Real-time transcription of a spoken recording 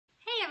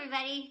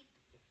everybody,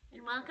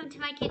 and welcome to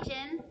my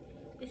kitchen.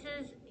 This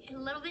is a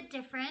little bit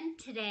different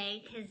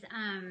today because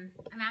I'm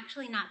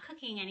actually not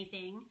cooking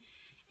anything,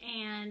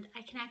 and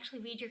I can actually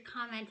read your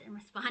comments and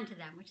respond to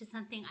them, which is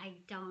something I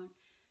don't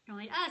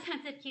normally. Oh, it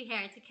sounds so cute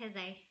hair. It's because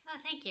oh,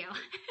 thank you.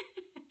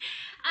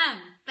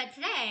 But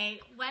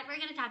today, what we're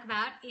going to talk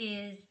about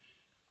is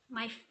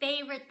my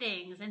favorite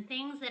things and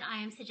things that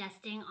I am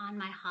suggesting on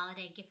my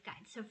holiday gift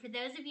guide. So for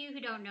those of you who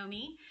don't know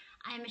me,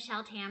 I am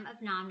Michelle Tam of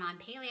Nom Nom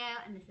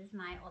Paleo, and this is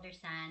my older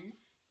son,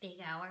 Big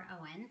O or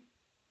Owen.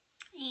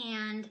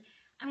 And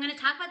I'm going to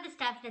talk about the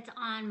stuff that's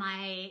on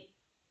my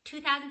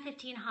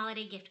 2015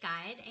 holiday gift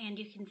guide, and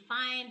you can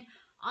find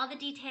all the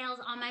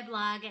details on my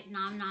blog at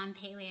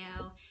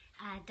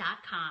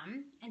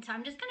nomnompaleo.com. And so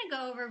I'm just going to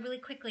go over really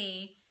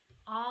quickly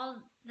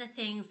all the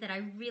things that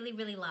I really,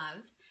 really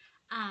love.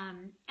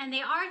 And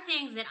they are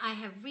things that I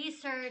have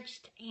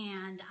researched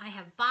and I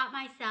have bought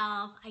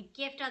myself. I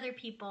gift other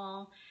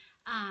people.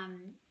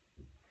 And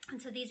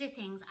so these are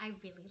things I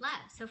really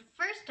love. So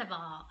first of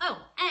all,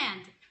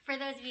 and for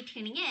those of you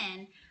tuning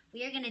in,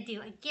 we are going to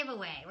do a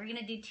giveaway. We're going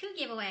to do 2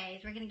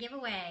 giveaways. We're going to give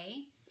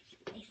away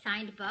a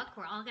signed book.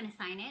 We're all going to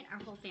sign it, our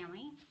whole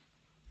family.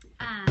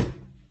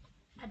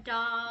 A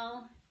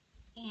doll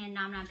and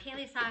Nom Nom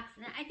Paleo socks.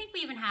 And I think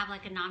we even have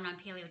like a Nom Nom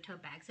Paleo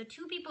tote bag. So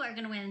 2 people are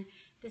going to win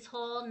this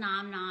whole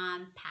Nom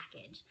Nom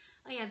package.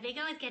 Oh yeah,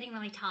 Vigo is getting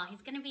really tall.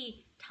 He's going to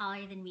be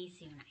taller than me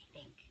soon, I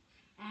think.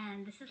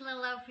 And this is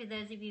Lilo for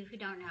those of you who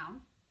don't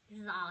know. This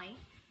is Ollie.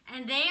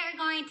 And they are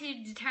going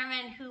to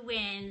determine who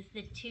wins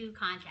the 2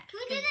 contests. Can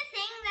we do the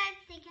thing that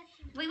they get to...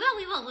 We will.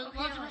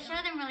 We'll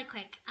show them really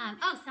quick.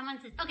 Oh, someone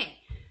says, okay.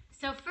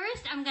 So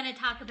first I'm going to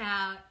talk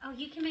about,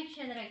 you can make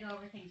sure that I go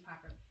over things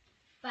properly.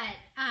 But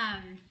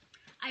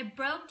I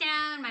broke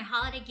down my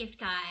holiday gift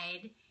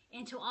guide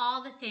into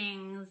all the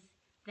things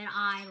that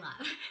I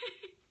love.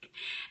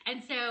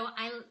 And so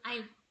I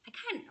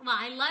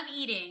love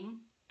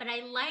eating, but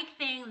I like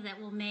things that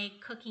will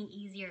make cooking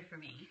easier for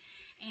me.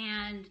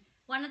 And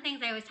one of the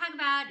things I always talk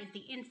about is the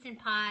Instant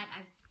Pot.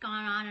 I've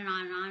gone on and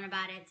on and on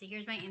about it. So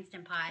here's my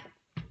Instant Pot.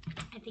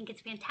 I think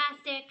it's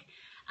fantastic.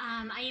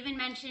 I even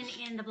mentioned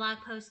in the blog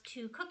post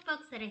 2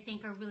 cookbooks that I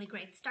think are really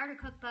great starter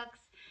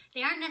cookbooks.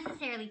 They aren't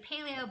necessarily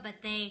paleo,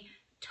 but they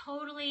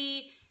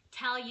totally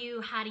tell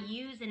you how to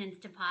use an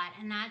Instant Pot,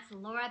 and that's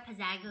Laura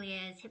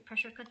Pizzaglia's Hip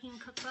Pressure Cooking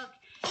Cookbook,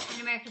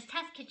 and America's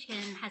Test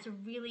Kitchen has a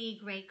really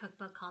great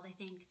cookbook called, I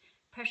think,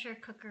 Pressure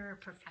Cooker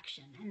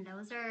Perfection, and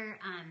those are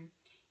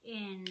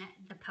in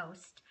the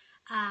post.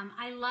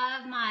 I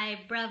love my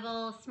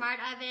Breville Smart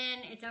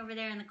Oven. It's over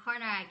there in the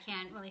corner. I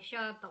can't really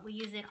show it, but we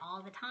use it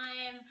all the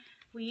time.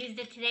 We used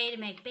it today to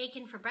make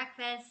bacon for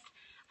breakfast.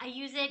 I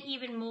use it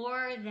even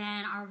more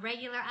than our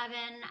regular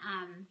oven.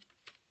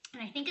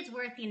 And I think it's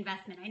worth the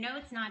investment. I know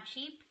it's not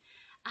cheap,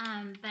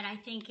 but I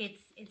think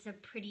it's a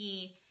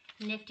pretty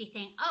nifty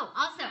thing. Oh,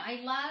 also,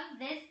 I love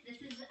this.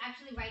 This is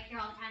actually right here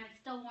all the time. It's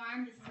still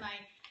warm. This is my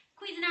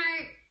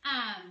Cuisinart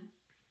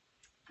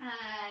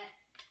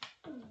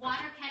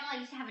water kettle. I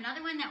used to have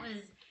another one that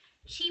was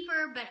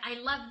cheaper, but I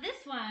love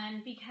this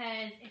one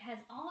because it has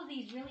all of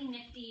these really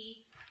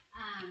nifty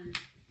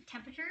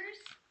temperatures,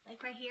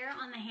 like right here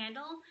on the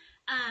handle,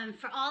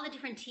 for all the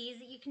different teas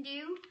that you can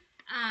do.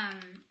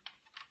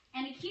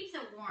 And it keeps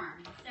it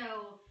warm.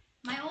 So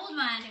my old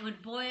one, it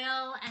would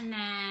boil and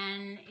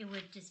then it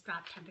would just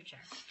drop temperature.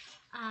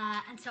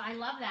 And so I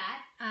love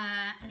that.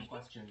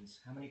 Questions.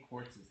 How many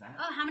quarts is that?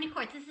 Oh, how many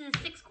quarts? This is a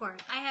 6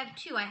 quart. I have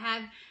 2. I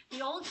have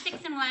the old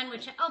 6-in-1,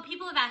 which,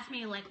 people have asked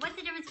me, like, what's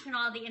the difference between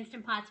all the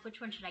Instant Pots? Which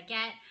one should I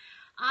get?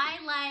 I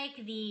like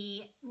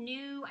the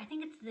new, I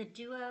think it's the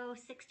Duo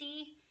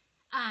 60.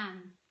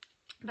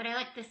 But I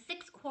like the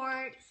 6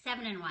 quart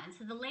 7-in-1,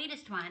 so the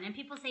latest one. And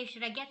people say,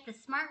 should I get the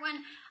smart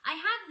one? I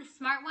have the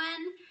smart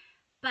one,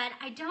 but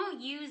I don't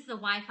use the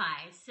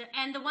Wi-Fi. So,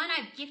 and the one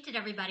I've gifted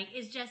everybody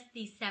is just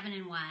the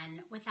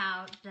 7-in-1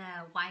 without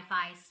the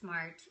Wi-Fi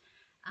smart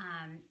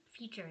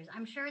features.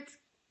 I'm sure it's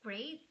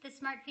great, the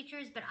smart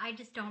features, but I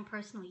just don't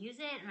personally use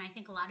it, and I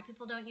think a lot of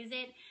people don't use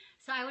it.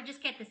 So I would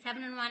just get the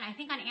 7-in-1. I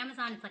think on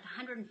Amazon it's like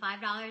 $105.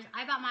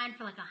 I bought mine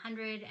for like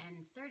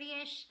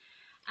 $130-ish.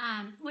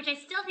 Which I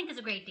still think is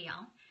a great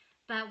deal,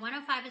 but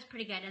 $105 is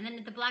pretty good. And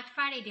then the Black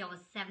Friday deal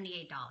was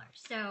 $78.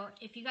 So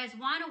if you guys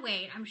want to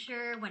wait, I'm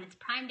sure when it's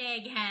Prime Day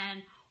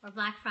again or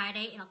Black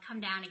Friday, it'll come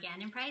down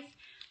again in price.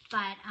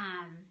 But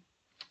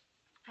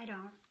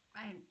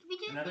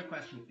Another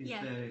question, is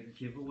the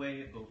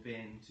giveaway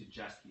open to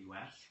just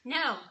US?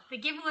 No, the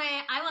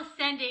giveaway, I will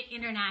send it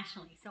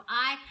internationally. So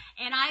I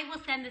will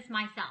send this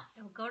myself.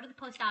 It will go to the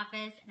post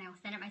office and I will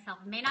send it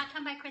myself. It may not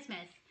come by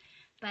Christmas,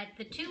 but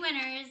the 2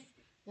 winners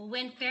will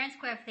win fair and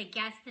square if they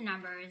guess the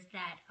numbers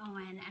that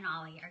Owen and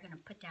Ollie are going to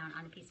put down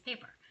on a piece of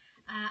paper.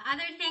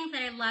 Other things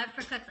that I love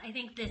for cooks, I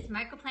think this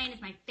microplane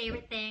is my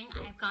favorite thing.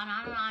 I've gone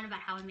on and on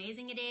about how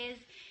amazing it is.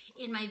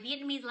 In my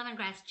Vietnamese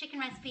lemongrass chicken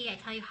recipe, I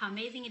tell you how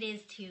amazing it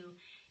is to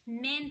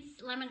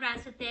mince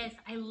lemongrass with this.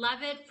 I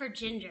love it for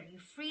ginger. You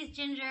freeze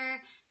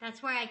ginger.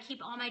 That's where I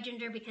keep all my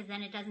ginger because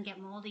then it doesn't get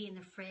moldy in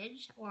the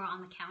fridge or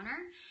on the counter.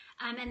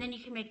 And then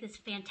you can make this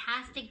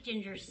fantastic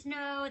ginger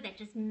snow that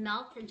just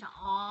melts into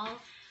all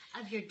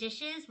of your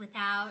dishes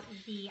without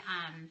the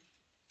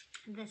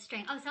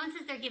string. Oh, someone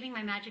says they're giving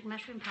my magic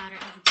mushroom powder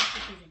as a gift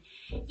this season.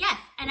 Yes,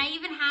 and I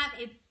even have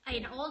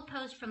an old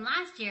post from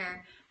last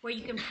year where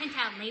you can print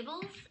out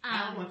labels.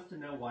 Kyle wants to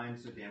know why I'm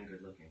so damn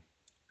good looking.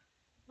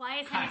 Why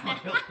is Kyle?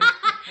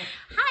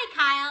 Hi,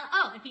 Kyle.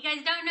 Oh, if you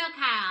guys don't know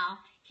Kyle,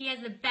 he has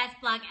the best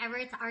blog ever.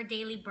 It's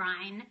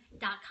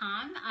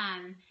ourdailybrine.com.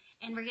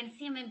 And we're going to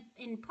see him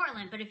in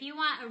Portland. But if you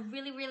want a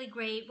really, really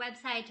great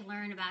website to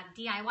learn about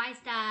DIY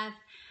stuff,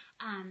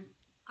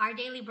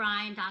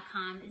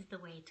 ourdailybrine.com is the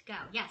way to go.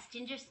 Yes,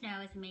 ginger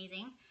snow is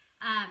amazing.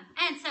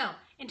 And so,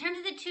 in terms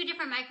of the two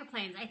different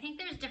microplanes, I think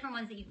there's different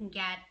ones that you can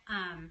get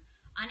on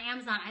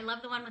Amazon. I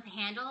love the one with the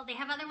handle. They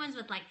have other ones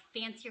with like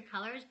fancier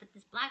colors, but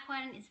this black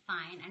one is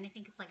fine, and I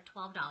think it's like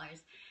 $12.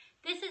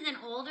 This is an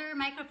older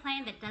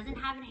microplane that doesn't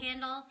have a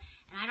handle,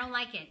 and I don't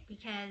like it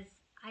because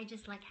I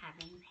just like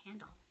having the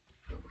handle.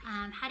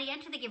 How do you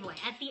enter the giveaway?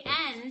 At the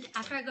end,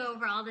 after I go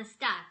over all this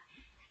stuff,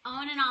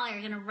 Owen and Ollie are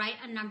going to write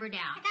a number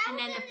down. And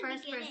then the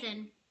first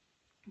person,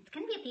 it's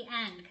going to be at the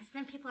end because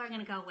then people are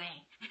going to go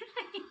away.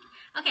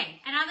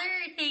 Okay, and other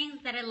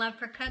things that I love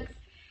for cooks,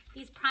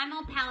 these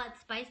Primal Palette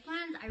Spice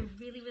Blends, I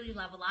really, really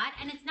love a lot.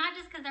 And it's not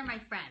just because they're my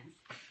friends.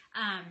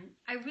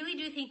 I really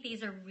do think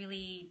these are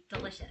really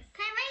delicious.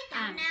 Can I write it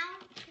down now?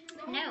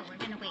 No, we're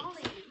going to wait.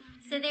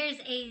 So there's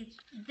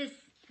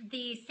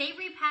the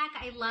savory pack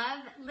I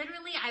love.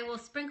 Literally, I will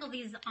sprinkle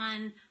these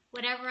on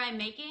whatever I'm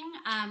making,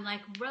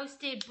 like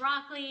roasted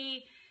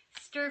broccoli,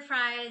 stir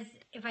fries.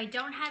 If I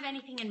don't have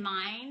anything in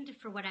mind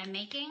for what I'm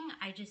making,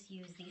 I just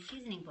use these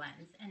seasoning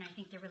blends, and I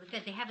think they're really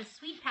good. They have a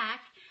sweet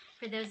pack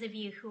for those of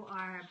you who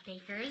are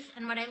bakers,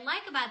 and what I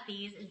like about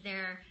these is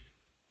they're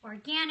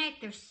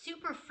organic, they're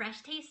super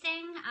fresh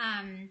tasting,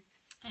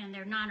 and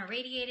they're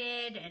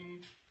non-irradiated,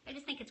 and I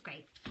just think it's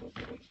great.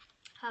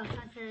 Oh, so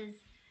it says,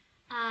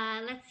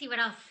 let's see what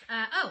else.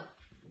 Oh,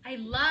 I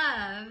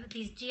love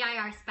these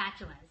GIR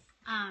spatulas.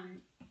 I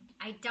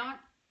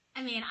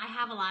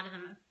have a lot of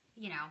them,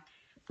 you know,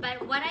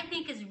 but what I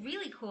think is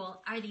really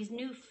cool are these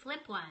new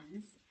flip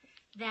ones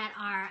that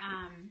are,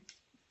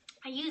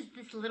 I used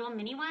this little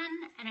mini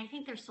one, and I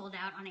think they're sold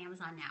out on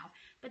Amazon now.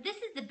 But this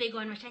is the big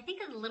one, which I think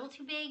is a little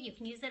too big. You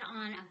can use it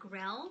on a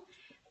grill,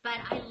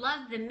 but I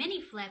love the mini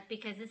flip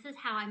because this is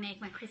how I make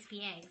my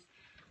crispy eggs.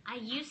 I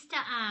used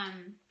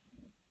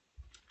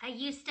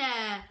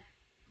to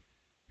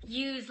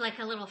use like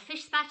a little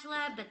fish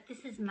spatula, but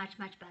this is much,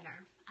 much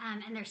better.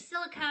 And they're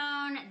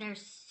silicone, they're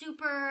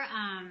super,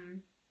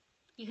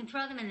 you can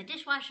throw them in the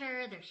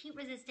dishwasher, they're heat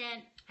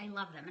resistant. I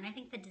love them, and I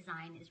think the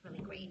design is really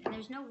great. And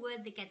there's no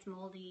wood that gets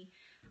moldy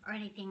or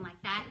anything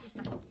like that. If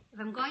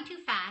I'm going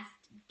too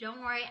fast,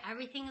 don't worry,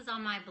 everything is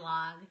on my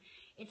blog.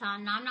 It's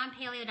on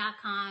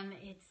nomnompaleo.com.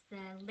 It's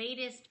the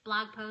latest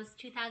blog post,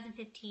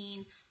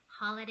 2015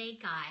 holiday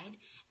guide.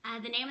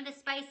 The name of the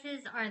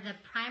spices are the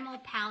Primal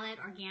Palette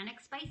Organic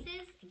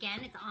Spices.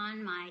 Again, it's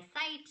on my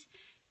site.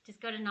 Just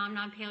go to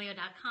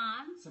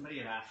nomnompaleo.com. Somebody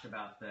had asked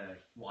about the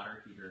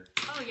water heater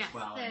as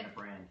well, and the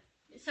brand.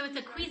 So it's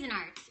a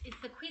Cuisinart. It's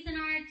the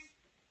Cuisinart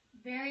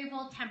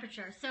variable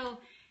temperature. So,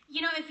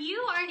 you know, if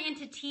you aren't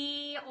into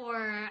tea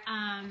or,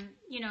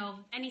 you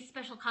know, any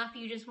special coffee,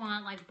 you just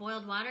want like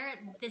boiled water,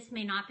 this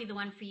may not be the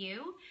one for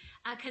you.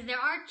 Because there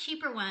are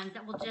cheaper ones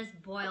that will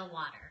just boil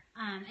water.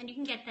 And you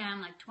can get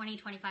them like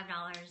 $20,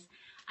 $25.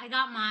 I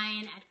got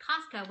mine at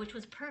Costco, which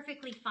was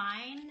perfectly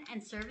fine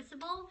and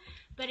serviceable.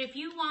 But if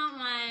you want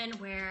one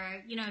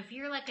where, you know, if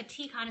you're like a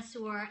tea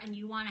connoisseur and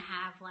you want to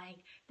have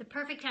like the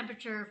perfect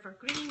temperature for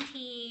green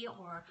tea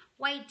or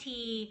white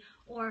tea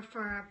or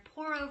for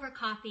pour over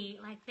coffee,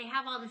 like they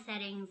have all the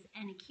settings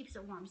and it keeps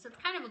it warm. So it's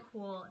kind of a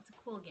cool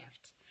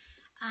gift.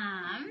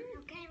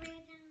 Okay, write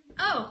it down.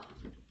 Oh,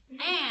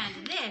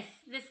 and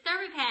this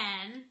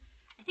ThermaPen,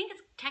 I think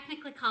it's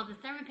technically called the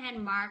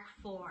ThermaPen Mark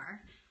IV.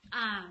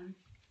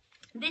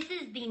 This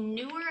is the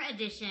newer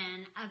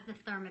edition of the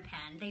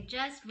ThermaPen. They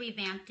just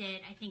revamped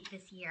it, I think,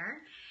 this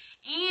year.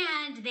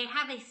 And they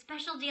have a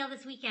special deal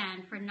this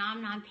weekend for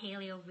Nom Nom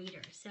Paleo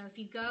readers. So if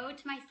you go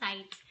to my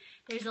site,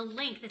 there's a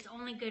link that's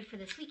only good for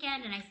this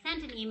weekend. And I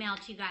sent an email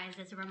to you guys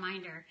as a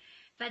reminder.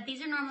 But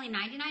these are normally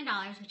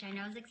 $99, which I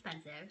know is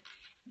expensive.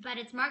 But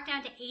it's marked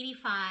down to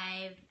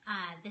 $85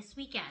 this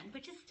weekend,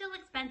 which is still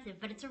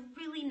expensive, but it's a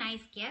really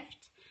nice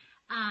gift.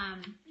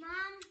 Mom,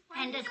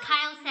 and as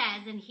Kyle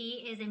says, and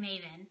he is a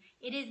maven,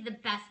 it is the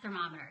best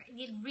thermometer.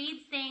 It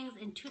reads things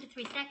in 2 to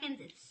 3 seconds.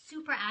 It's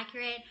super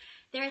accurate.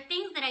 There are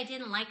things that I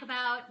didn't like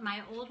about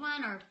my old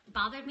one or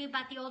bothered me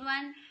about the old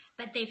one,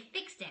 but they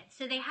fixed it.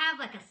 So they have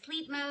like a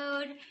sleep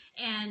mode,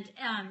 and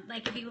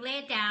like if you lay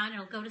it down,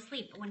 it'll go to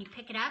sleep. But when you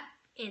pick it up,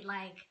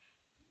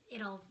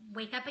 it'll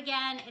wake up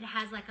again. It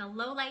has like a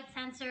low light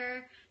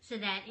sensor so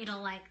that the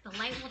light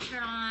will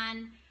turn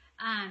on.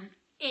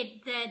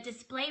 The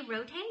display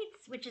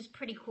rotates, which is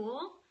pretty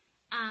cool,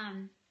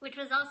 which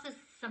was also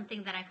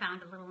something that I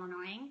found a little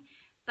annoying.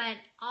 But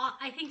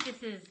I think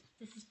this is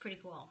pretty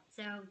cool.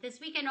 So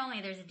this weekend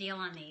only, there's a deal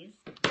on these.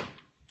 But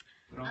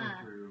only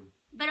through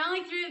But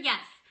only through, yes.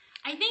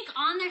 I think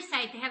on their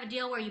site, they have a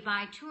deal where you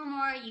buy 2 or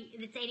more,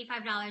 it's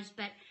 $85,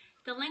 but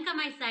the link on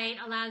my site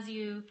allows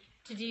you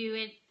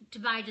to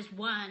buy just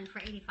 1 for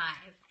 $85,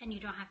 and you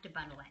don't have to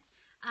bundle it.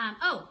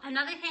 Oh,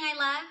 another thing I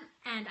love,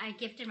 and I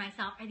gifted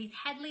myself, are these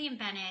Hedley and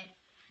Bennett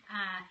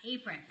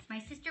aprons. My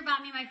sister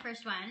bought me my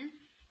first one,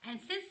 and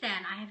since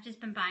then, I have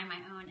just been buying my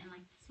own, and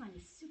like this one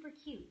is super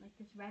cute. Like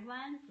this red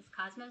one, this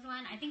Cosmos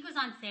one, I think it was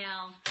on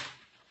sale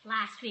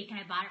last week, and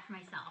I bought it for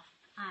myself.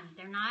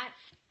 They're not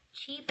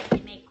cheap, but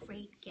they make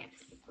great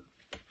gifts.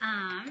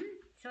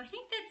 So I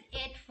think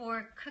that's it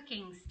for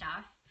cooking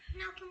stuff.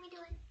 Now can we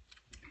do it?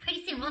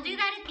 Pretty soon. We'll do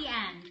that at the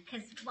end,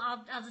 because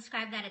I'll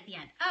describe that at the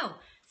end. Oh,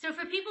 so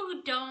for people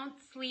who don't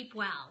sleep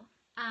well,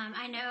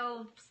 I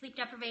know sleep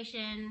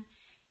deprivation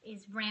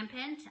is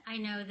rampant. I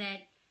know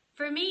that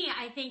for me,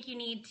 I think you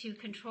need to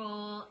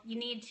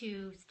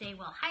stay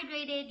well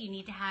hydrated, you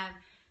need to have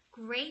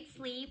great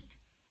sleep,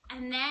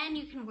 and then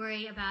you can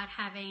worry about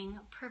having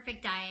a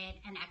perfect diet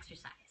and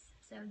exercise.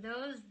 So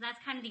that's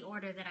kind of the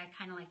order that I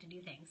kind of like to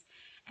do things.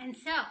 And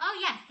so, oh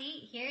yeah,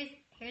 see,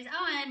 here's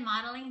Owen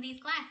modeling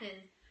these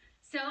glasses.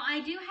 So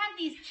I do have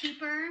these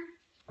cheaper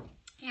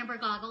amber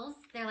goggles.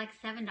 They're like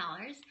 $7,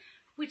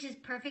 which is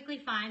perfectly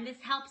fine.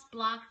 This helps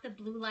block the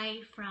blue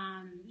light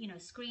from,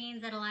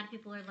 screens that a lot of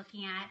people are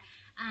looking at.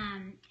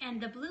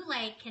 And the blue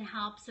light can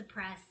help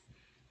suppress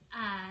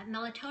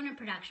melatonin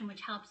production,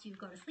 which helps you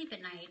go to sleep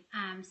at night.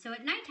 So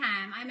at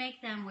nighttime, I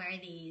make them wear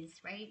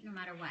these, right, no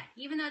matter what,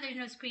 even though there's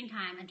no screen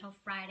time until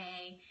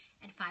Friday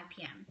at 5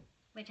 p.m.,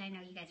 which I know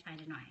you guys find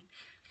annoying.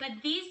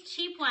 But these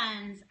cheap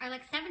ones are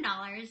like $7,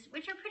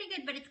 which are pretty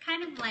good, but it's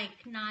kind of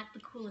like not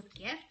the coolest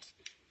gift.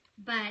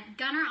 But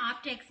Gunnar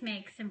Optics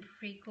makes some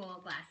pretty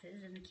cool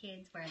glasses, and the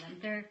kids wear them.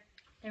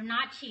 They're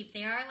not cheap.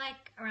 They are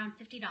like around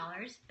 $50,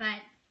 but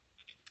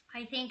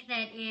I think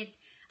that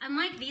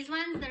unlike these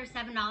ones that are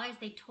 $7,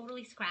 they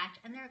totally scratch,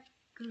 and they're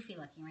goofy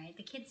looking, right?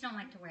 The kids don't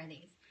like to wear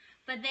these,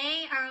 but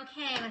they are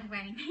okay with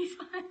wearing these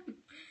ones.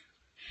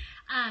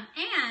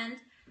 And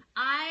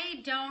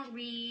I don't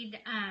read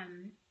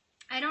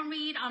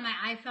on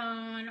my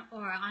iPhone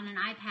or on an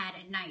iPad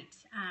at night.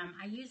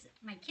 I use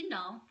my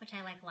Kindle, which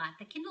I like a lot.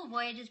 The Kindle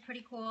Voyage is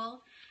pretty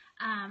cool.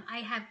 I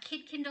have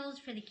kid Kindles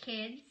for the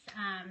kids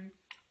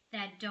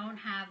that don't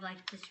have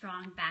like the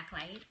strong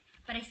backlight,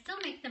 but I still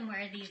make them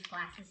wear these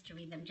glasses to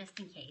read them just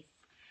in case.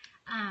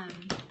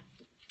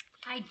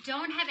 I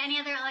don't have any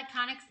other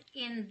electronics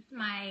in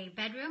my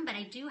bedroom, but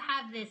I do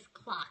have this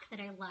clock that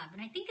I love,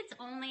 and I think it's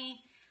only,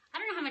 I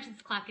don't know how much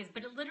this clock is,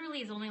 but it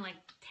literally is only like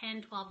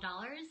 $10, $12.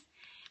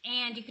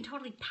 And you can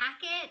totally pack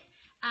it.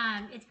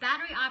 It's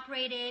battery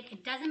operated.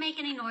 It doesn't make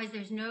any noise.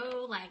 There's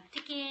no like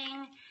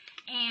ticking,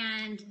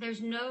 and there's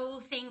no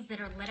things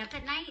that are lit up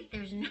at night.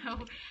 There's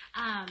no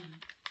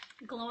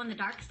glow in the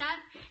dark stuff.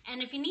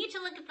 And if you need to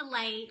look at the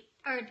light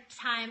or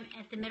time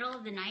at the middle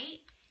of the night,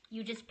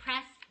 you just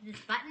press this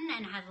button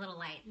and it has a little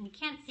light. And you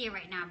can't see it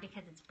right now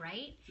because it's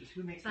bright. So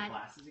who makes the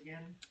glasses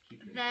again?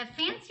 The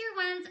fancier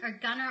ones are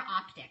Gunnar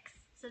Optics.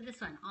 So this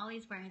one,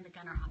 Ollie's wearing the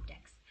Gunnar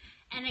Optics.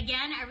 And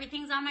again,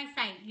 everything's on my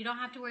site. You don't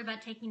have to worry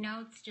about taking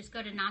notes. Just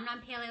go to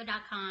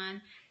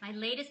nomnompaleo.com. My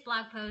latest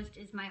blog post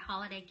is my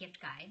holiday gift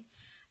guide.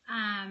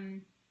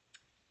 And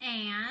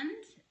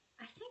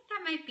I think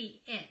that might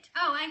be it.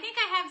 Oh, I think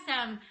I have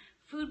some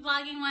food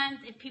blogging ones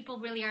if people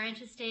really are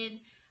interested.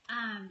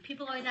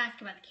 People always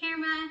ask about the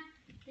camera.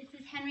 This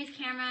is Henry's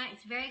camera.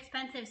 It's very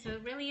expensive, so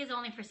it really is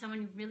only for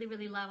someone you really,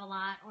 really love a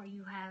lot or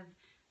you have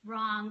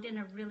wronged in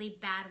a really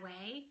bad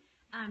way.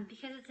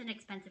 Because it's an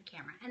expensive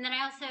camera. And then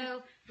I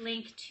also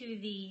link to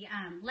the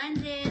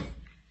lenses.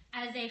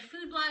 As a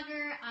food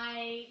blogger,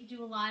 I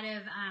do a lot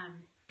of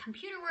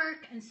computer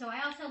work, and so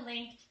I also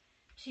linked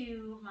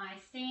to my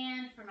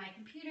stand for my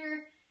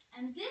computer.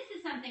 And this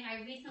is something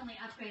I recently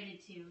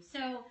upgraded to.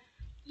 So,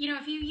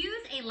 if you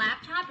use a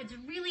laptop, it's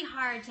really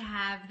hard to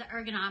have the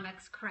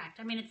ergonomics correct.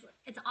 I mean,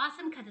 it's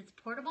awesome because it's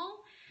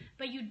portable,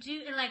 but you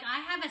do, like, I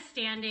have a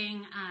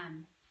standing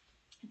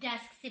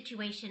desk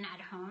situation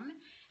at home.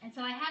 And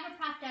so I have it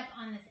propped up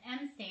on this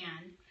M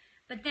stand,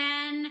 but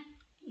then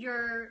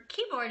your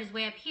keyboard is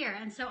way up here.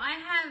 And so I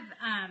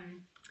have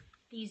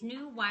these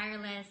new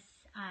wireless,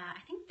 I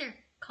think they're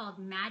called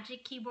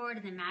Magic Keyboard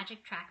and the Magic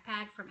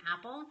Trackpad from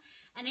Apple.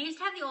 And I used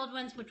to have the old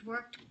ones, which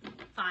worked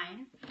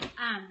fine.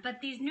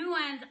 But these new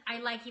ones I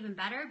like even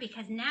better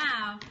because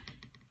now,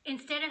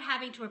 instead of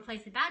having to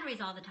replace the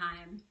batteries all the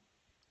time,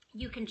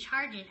 you can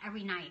charge it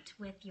every night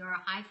with your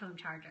iPhone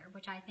charger,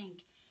 which I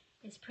think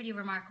is pretty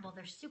remarkable.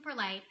 They're super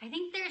light. I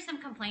think there are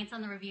some complaints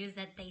on the reviews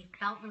that they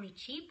felt really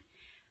cheap,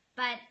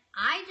 but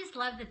I just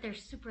love that they're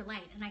super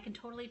light and I can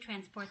totally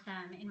transport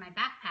them in my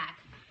backpack.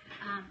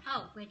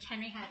 Which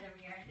Henry has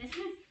over here.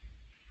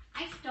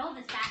 I stole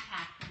this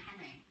backpack from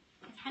Henry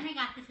because Henry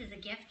got this as a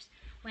gift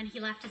when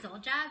he left his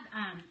old job,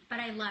 but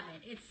I love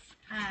it.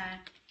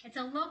 It's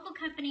a local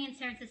company in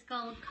San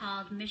Francisco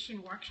called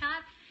Mission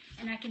Workshop,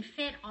 and I can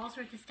fit all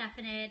sorts of stuff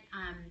in it,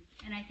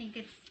 and I think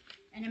it's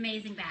an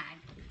amazing bag.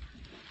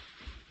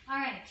 All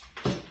right,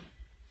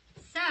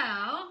 So,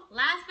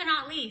 last but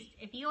not least,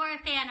 if you are a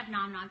fan of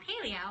Nom Nom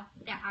Paleo,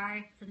 there are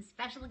some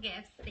special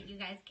gifts that you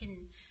guys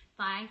can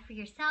buy for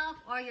yourself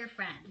or your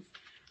friends.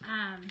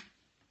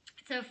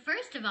 So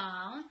first of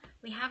all,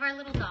 we have our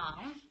little doll,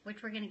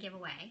 which we're going to give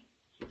away.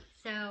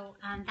 So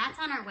that's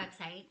on our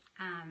website.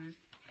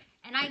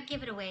 And I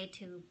give it away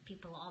to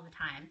people all the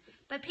time.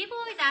 But people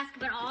always ask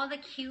about all the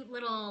cute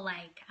little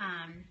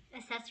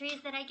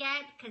accessories that I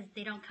get because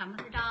they don't come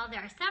with the doll.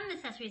 There are some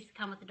accessories that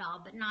come with the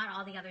doll, but not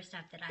all the other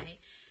stuff that I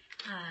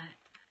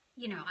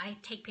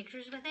take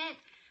pictures with it.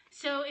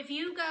 So if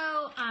you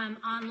go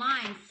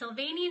online,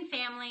 Sylvanian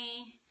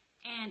Family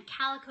and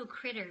Calico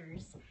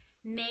Critters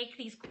make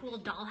these cool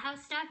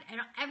dollhouse stuff,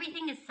 and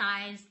everything is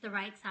sized the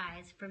right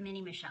size for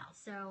Mini Michelle.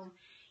 So,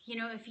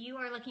 if you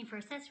are looking for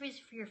accessories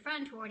for your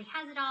friend who already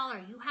has a doll, or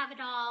you have a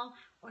doll,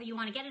 or you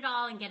want to get a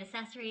doll and get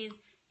accessories,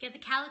 get the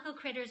Calico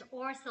Critters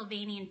or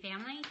Sylvanian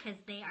Family because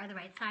they are the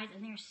right size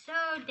and they're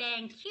so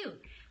dang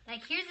cute.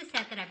 Like, here's a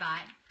set that I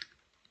bought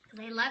because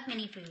I love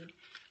mini food,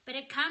 but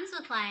it comes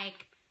with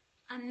like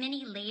a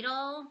mini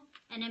ladle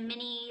and a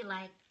mini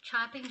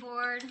chopping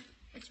board.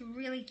 It's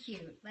really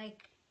cute.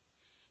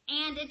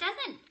 And it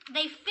doesn't,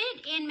 they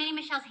fit in Mini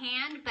Michelle's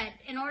hand, but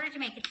in order to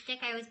make it stick,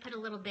 I always put a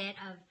little bit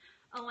of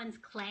Owen's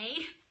clay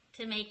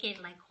to make it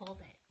hold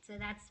it. So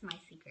that's my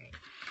secret.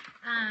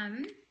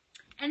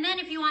 And then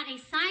if you want a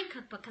signed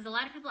cookbook, because a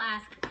lot of people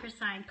ask for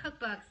signed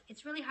cookbooks,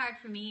 it's really hard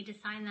for me to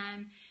sign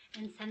them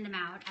and send them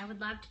out. I would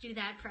love to do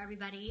that for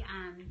everybody.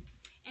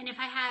 And if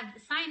I have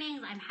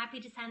signings, I'm happy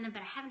to send them,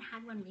 but I haven't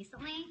had one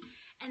recently.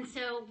 And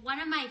so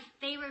one of my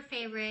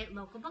favorite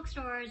local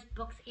bookstores,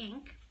 Books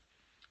Inc.,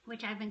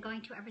 which I've been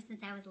going to ever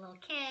since I was a little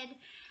kid,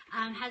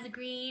 has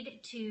agreed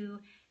to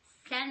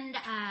send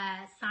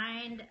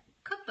signed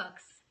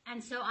cookbooks.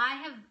 And so I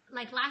have,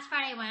 last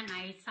Friday I went and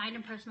I signed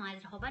and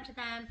personalized a whole bunch of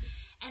them.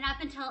 And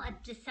up until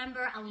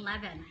December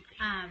 11th,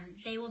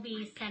 they will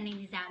be sending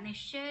these out. And they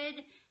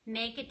should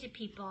make it to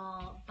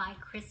people by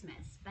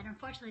Christmas. But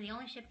unfortunately, they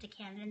only ship to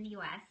Canada and the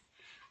U.S.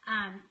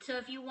 So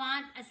if you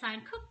want a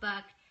signed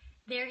cookbook,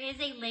 there is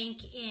a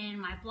link in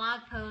my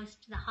blog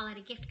post, the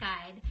Holiday Gift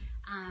Guide,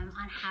 on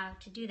how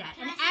to do that.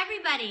 And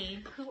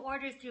everybody who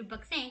orders through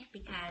Books Inc.,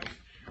 because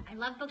I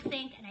love Books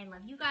Inc. and I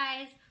love you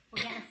guys,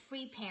 will get a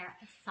free pair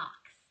of socks.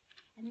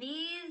 And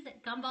these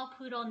Gumball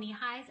Poodle knee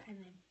highs are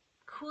the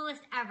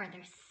coolest ever.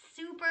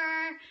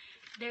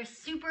 They're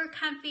super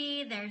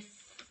comfy.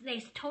 They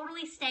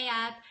totally stay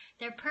up.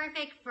 They're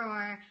perfect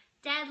for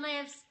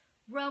deadlifts,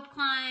 rope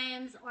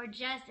climbs, or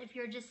just if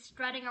you're just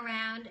strutting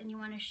around and you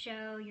want to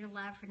show your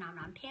love for Nom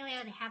Nom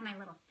Paleo. They have my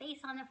little face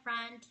on the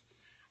front.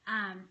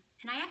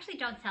 And I actually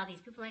don't sell these.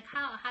 People are like,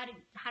 how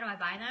do I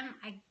buy them?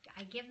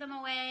 I give them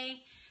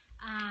away,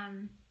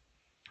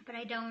 but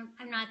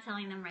I'm not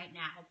selling them right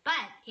now.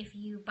 But if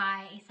you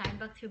buy a signed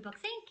book through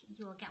Books Inc.,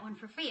 you will get one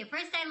for free. At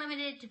first I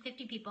limited it to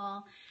 50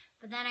 people,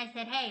 but then I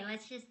said, hey,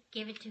 let's just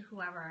give it to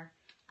whoever,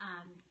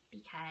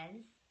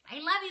 because I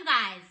love you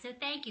guys. So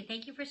thank you.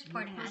 Thank you for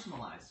supporting us.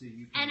 So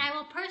you can... And I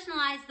will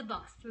personalize the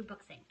books through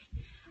Books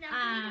Inc.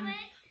 Now,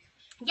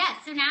 Yes,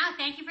 so now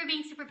thank you for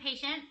being super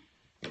patient.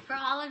 For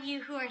all of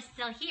you who are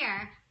still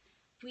here,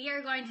 we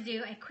are going to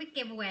do a quick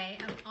giveaway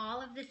of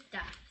all of this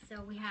stuff.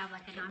 So we have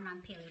a Nom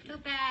Nom Paleo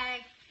tote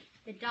bag,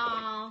 the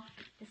doll,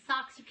 the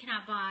socks you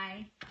cannot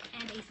buy,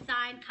 and a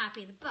signed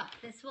copy of the book.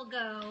 This will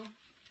go,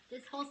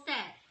 this whole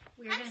set,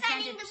 we are going to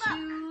send it to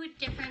 2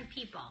 different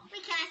people.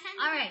 Wait, can I send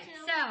it All right, to...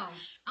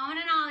 so Owen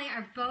and Ollie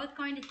are both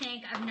going to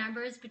think of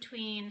numbers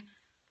between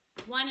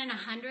 1 and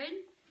 100,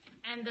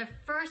 and the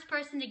first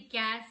person to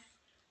guess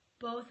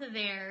both of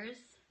theirs.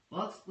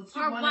 Well, let's do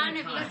or one one at a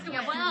of you. time.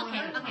 Yeah, well,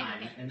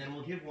 okay. And then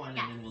we'll give one,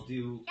 Yes. and then we'll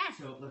do... Yes.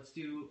 So let's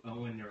do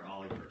Owen or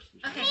Ollie first.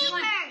 Okay, Me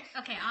first.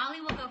 Okay, Ollie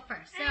will go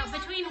first. So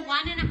between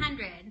 1 and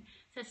 100.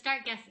 So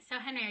start guessing. So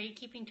Henry, are you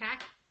keeping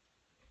track?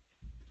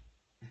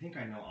 I think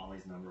I know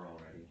Ollie's number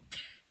already.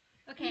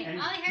 Okay,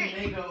 And Ollie, can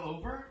hurry. they go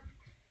over?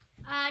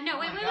 No, Oh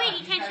wait, my wait, God, wait. You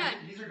these can't show guys-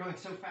 it. These are going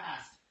so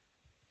fast.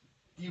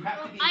 Do you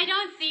have to be... I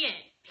don't see it.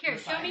 Here,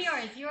 show me precise?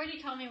 yours. You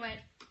already told me what.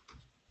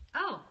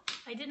 Oh,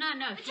 I did not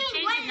know. She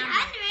Between changed the 100,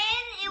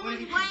 number. it was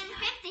Wait.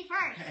 150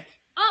 first. Okay.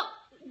 Oh,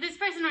 this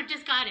person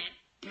just got it.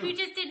 Who Who?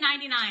 just did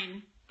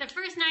 99? The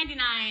first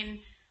 99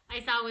 I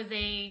saw was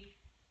a...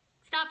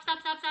 Stop.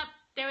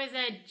 There was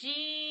a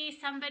G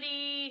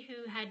somebody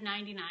who had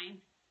 99.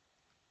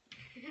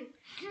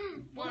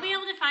 We'll be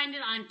able to find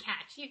it on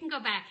Catch. You can go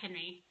back,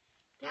 Henry.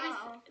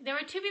 There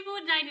were 2 people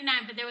with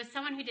 99, but there was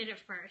someone who did it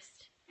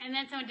first. And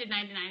then someone did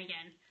 99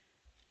 again.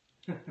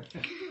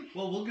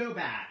 Well, we'll go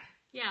back.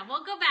 Yeah,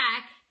 we'll go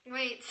back.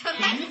 Wait, so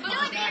Can let's you do a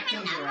contact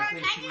different them number.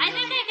 directly Can to I I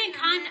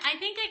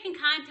think I can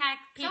contact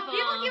people. So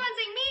people keep on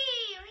saying me.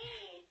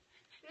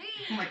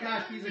 Oh my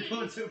gosh, these are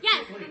going so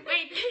Yes, quickly.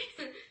 wait.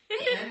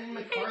 And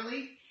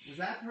McFarley? Was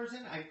that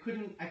person? I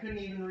couldn't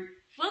even read.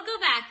 We'll go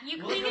back.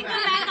 We We'll can go go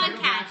back. back We'll on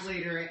go Catch. back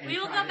later and We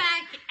will try go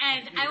back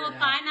and figure I will it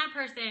out. find that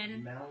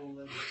person.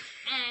 Mel-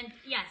 And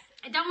yes,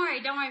 don't worry.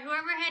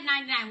 Whoever had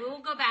 99, we will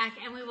go back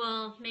and we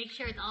will make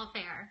sure it's all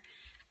fair.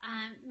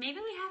 Maybe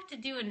we have to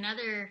do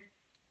another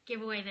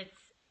giveaway that's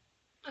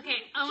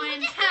Okay, Can we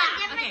Owen. just do a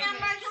different Okay,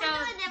 number? Can so we do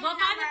a different we'll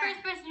find the number? first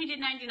person who did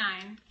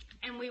 99,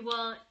 and we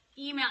will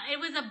email. It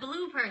was a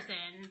blue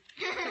person,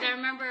 because I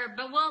remember.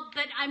 But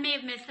I may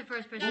have missed the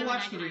first person. We'll who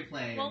watch the did 99.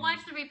 replay. We'll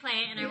watch the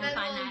replay, and I will Then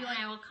find we'll, that,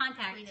 and I will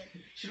contact.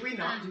 Should we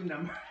not do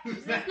numbers?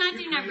 Let's not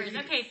do numbers.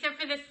 Okay, so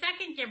for the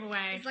second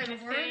giveaway, It's like for a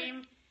the word?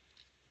 same.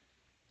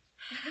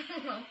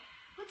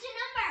 What's your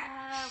number?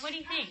 What do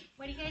you think?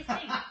 What do you guys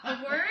think?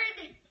 A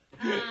word?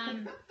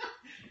 I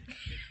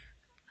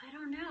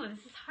don't know. This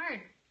is hard.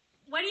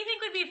 What do you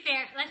think would be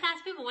fair? Let's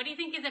ask people. What do you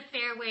think is a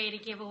fair way to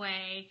give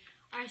away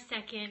our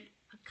second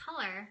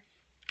color?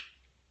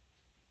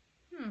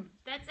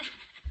 That's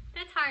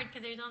that's hard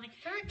because there's only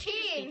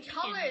 13 Crispy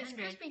colors. chicken, 100.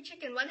 Crispy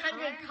chicken.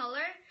 100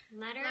 color.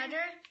 letter.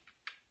 Letter.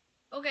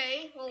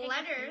 Okay. Well, Pick a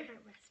letter.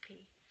 favorite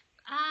recipe.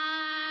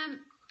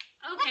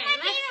 What's Okay. my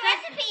favorite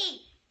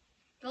recipe?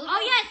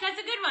 Oh yes,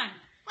 that's a good one.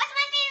 What's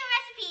my favorite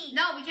recipe?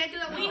 No, we can't do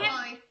that We with have-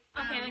 Molly.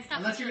 Okay, let's stop.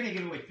 Unless you're gonna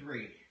give away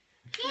 3.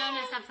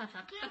 No, stop.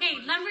 Okay,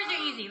 numbers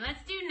are easy.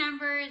 Let's do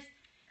numbers.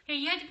 Okay,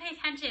 you have to pay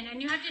attention,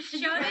 and you have to show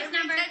this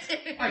number.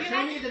 Alright,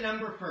 show me the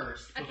number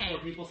first Okay. before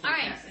people All start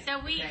right. guessing. So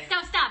we. Okay?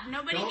 So stop.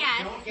 Nobody Don't guess.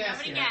 guess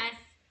Nobody yet. guess.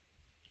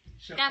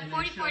 Show- That and then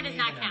 44 show does me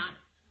not the count.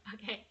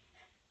 number. Okay.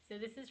 So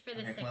this is for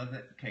the Okay, six. close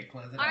it. Okay,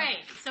 close it. All up.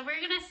 right. So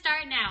we're gonna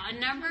start now. A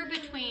number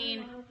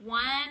between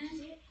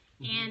 1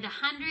 and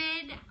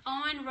 100.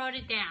 Owen wrote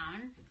it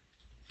down.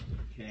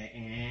 Okay,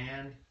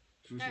 and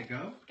who's it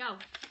go? Go.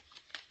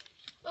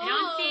 I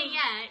don't see it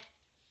yet.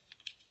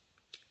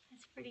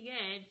 That's pretty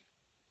good.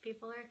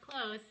 People are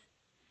close.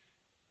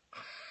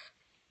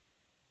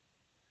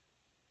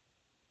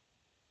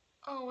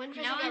 Oh, one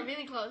person No got one-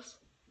 really close.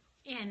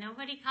 Yeah,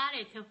 nobody caught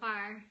it so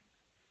far.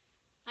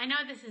 I know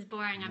this is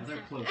boring. I'm Another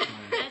sorry. close one.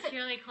 That's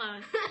really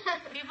close.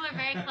 People are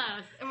very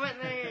close.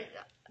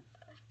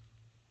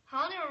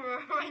 How do you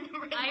remember my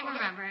number? I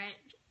remember it.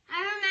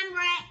 I remember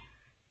it.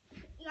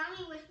 You want me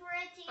to whisper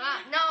it to you?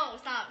 No,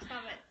 stop it.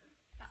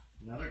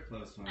 Another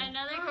close one.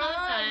 Another close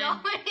one.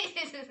 No.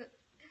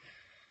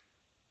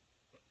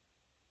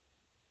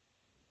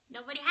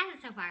 Nobody has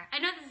it so far. I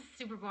know this is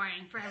super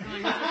boring for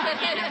everyone who's just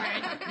looking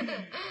at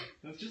numbers.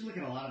 Let's just look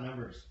at a lot of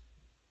numbers.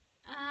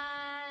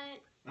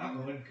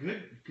 Owen,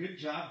 good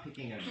job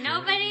picking a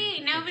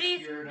Nobody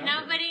obscure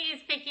number.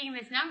 is picking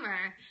this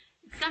number.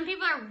 Some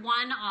people are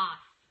one off.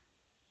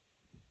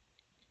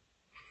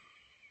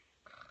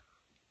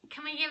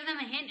 Can we give them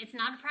a hint? It's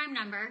not a prime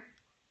number.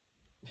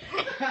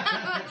 That's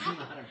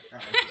not a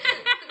problem.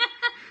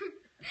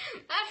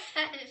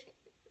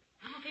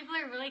 Oh, people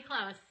are really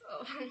close.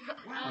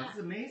 Wow, this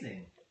is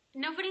amazing.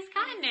 Nobody's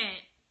gotten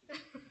it.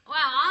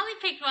 Wow, Ollie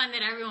picked one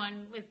that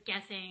everyone was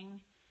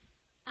guessing.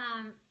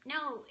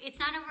 No, it's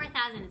not over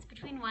 1,000. It's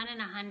between 1 and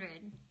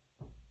 100.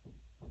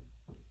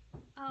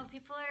 Oh,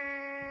 people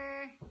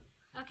are...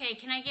 Okay,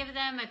 can I give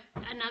them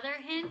another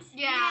hint?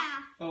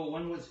 Yeah. Oh,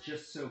 one was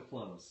just so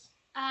close.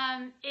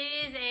 It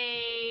is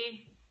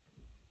a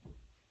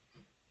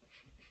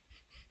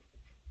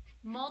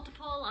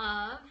multiple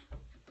of...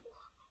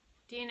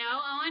 Do you know,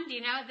 Owen? Do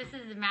you know? This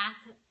is a math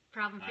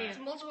problem for you. It's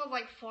multiple of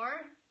like 4?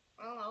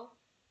 I don't know.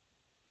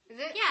 Is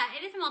it? Yeah,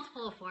 it is a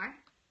multiple of 4.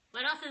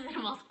 What else is it a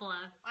multiple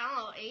of? I don't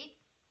know. 8?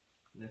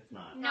 It's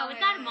not. No, it's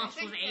not a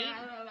multiple of 8.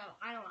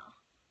 I don't know.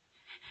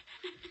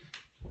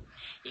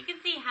 You can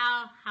see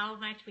how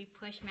much we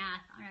push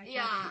math on our show.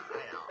 Yeah, I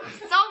know.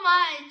 So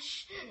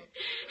much.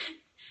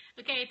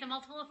 Okay, it's a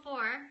multiple of 4.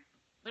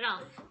 What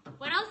else?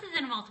 What else is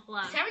it a multiple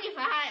of? 75.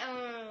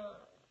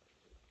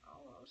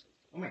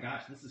 Oh my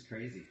gosh, this is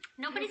crazy.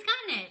 Nobody's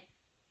gotten it.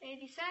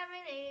 87,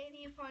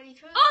 80,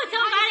 42. Oh,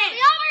 someone got it!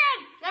 Oh my god!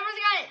 That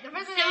person got it. The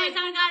person got it.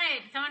 Someone got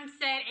it. Someone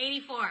said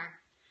 84.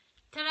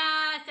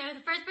 Ta-da! So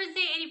the first person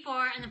said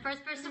 84, and the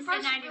first person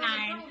said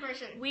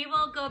 99. We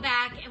will go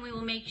back and we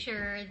will make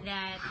sure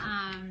that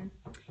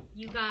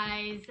you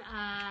guys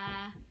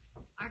are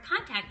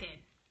contacted.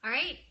 All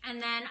right,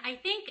 and then I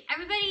think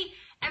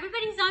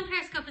everybody's on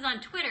Periscope is on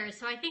Twitter,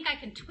 so I think I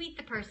can tweet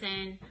the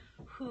person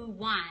who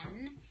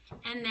won,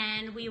 and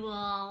then we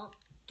will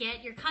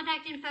get your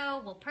contact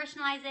info. We'll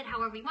personalize it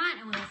however we want,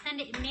 and we will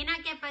send it. It may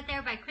not get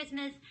there by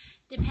Christmas,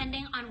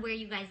 depending on where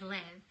you guys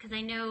live, because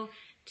I know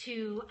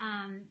to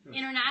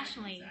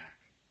internationally.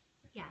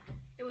 Yeah.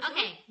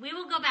 Okay, we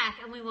will go back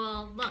and we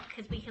will look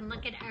because we can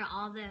look at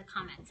all the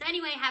comments. So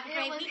anyway, have a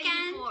great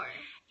weekend. 84.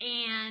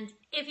 And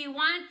if you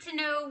want to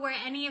know where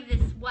any of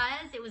this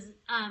was, it was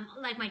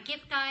like my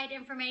gift guide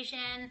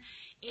information.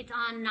 It's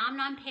on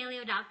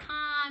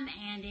nomnompaleo.com,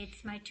 and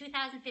it's my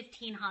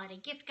 2015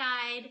 holiday gift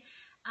guide.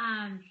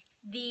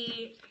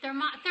 The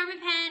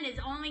Thermapen is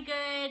only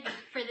good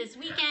for this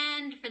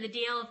weekend for the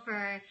deal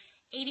for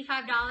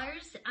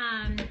 $85.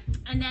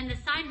 And then the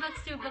signed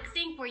books through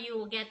BookSync, where you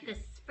will get the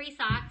free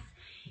socks,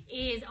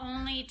 is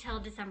only till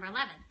December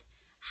 11th.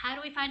 How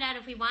do we find out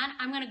if we won?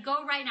 I'm going to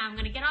go right now. I'm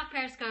going to get off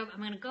Periscope. I'm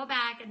going to go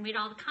back and read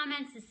all the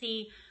comments to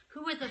see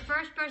who was the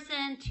first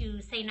person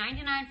to say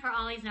 99 for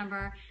Ollie's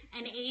number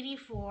and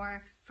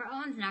 84 for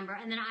Owen's number.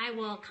 And then I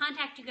will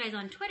contact you guys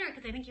on Twitter,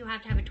 because I think you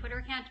have to have a Twitter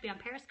account to be on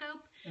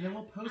Periscope. And then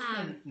we'll post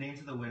the names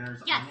of the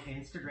winners yes. on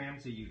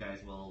Instagram, so you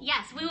guys will...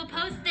 Yes, we will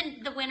post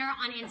the winner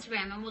on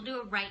Instagram, and we'll do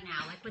it right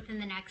now, like within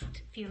the next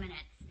few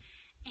minutes.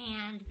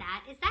 And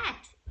that is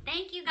that.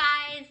 Thank you,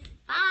 guys.